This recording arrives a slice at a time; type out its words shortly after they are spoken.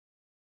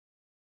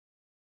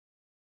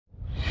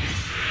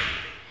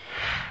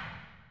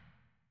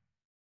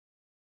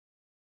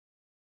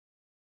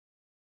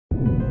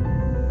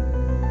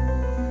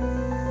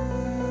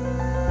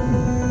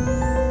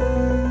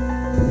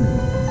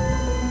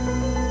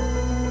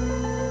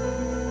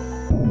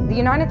The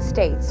United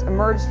States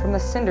emerged from the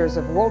cinders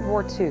of World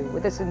War II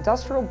with its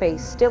industrial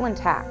base still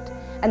intact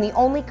and the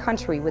only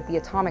country with the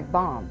atomic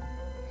bomb.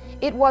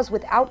 It was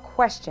without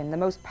question the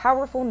most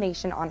powerful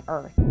nation on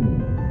earth.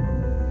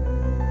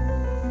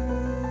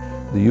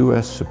 The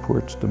U.S.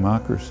 supports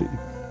democracy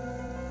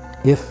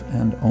if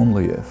and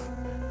only if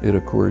it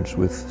accords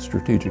with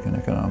strategic and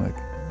economic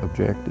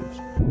objectives.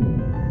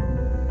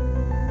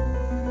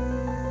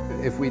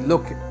 If we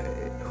look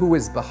who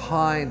is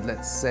behind,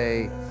 let's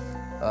say,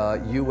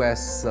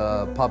 U.S.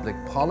 public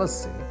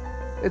policy,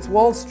 it's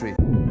Wall Street.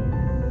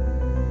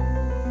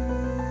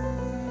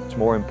 It's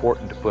more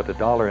important to put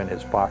 $1 in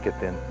his pocket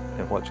than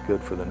what's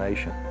good for the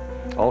nation.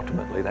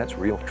 Ultimately, that's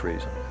real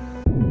treason.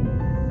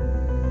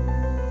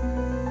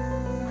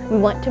 We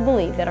want to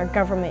believe that our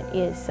government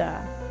is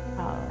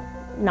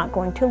not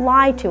going to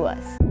lie to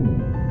us.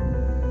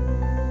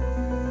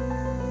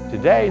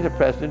 Today, the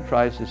President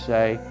tries to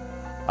say,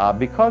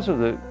 because of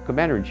the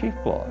Commander-in-Chief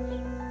clause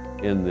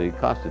in the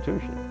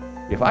Constitution,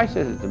 if I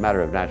say it's a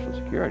matter of national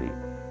security,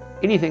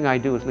 anything I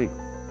do is legal,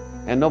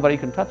 and nobody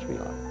can touch me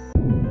on it.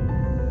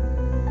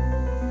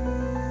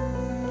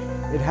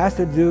 It has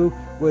to do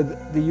with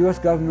the U.S.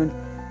 government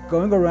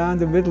going around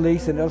the Middle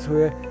East and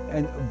elsewhere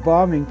and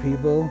bombing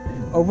people,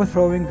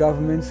 overthrowing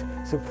governments,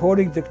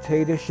 supporting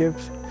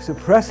dictatorships,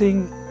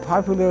 suppressing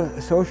popular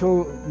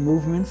social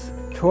movements,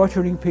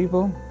 torturing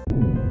people.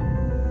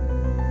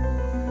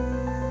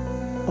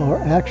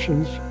 Our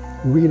actions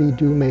really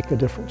do make a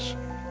difference.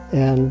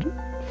 And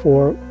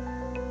for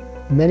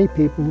many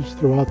peoples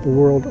throughout the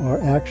world, our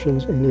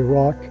actions in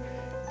Iraq,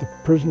 the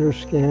prisoner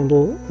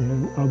scandal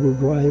in Abu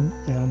Ghraib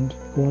and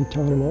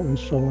Guantanamo and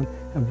so on,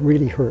 have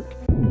really hurt.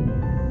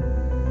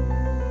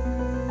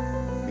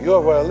 You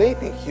are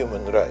violating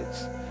human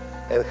rights.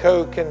 And how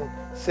you can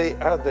say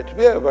that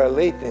we are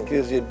violating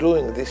is you're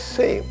doing the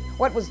same.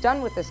 What was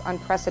done with this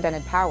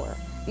unprecedented power,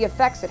 the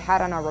effects it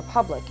had on our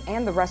republic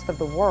and the rest of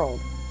the world,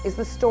 is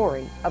the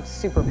story of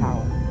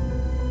superpower.